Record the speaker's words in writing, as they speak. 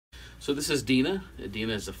So this is Dena.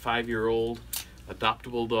 Dena is a 5-year-old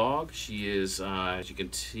adoptable dog. She is, as you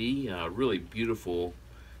can see, a really beautiful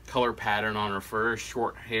color pattern on her fur.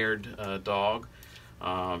 Short-haired dog,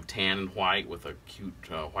 tan and white with a cute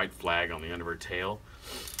white flag on the end of her tail.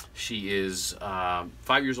 She is 5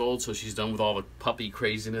 years old, so she's done with all the puppy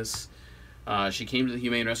craziness. She came to the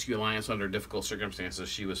Humane Rescue Alliance under difficult circumstances.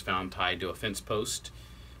 She was found tied to a fence post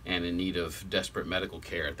and in need of desperate medical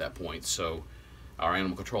care at that point. So our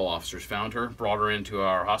animal control officers found her, brought her into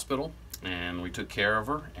our hospital, and we took care of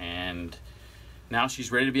her, and now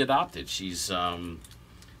she's ready to be adopted. She's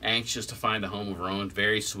anxious to find a home of her own,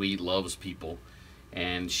 very sweet, loves people,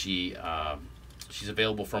 and she's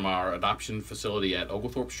available from our adoption facility at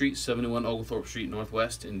Oglethorpe Street, 71 Oglethorpe Street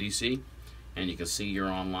Northwest in DC, and you can see her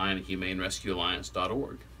online at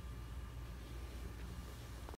humanerescuealliance.org.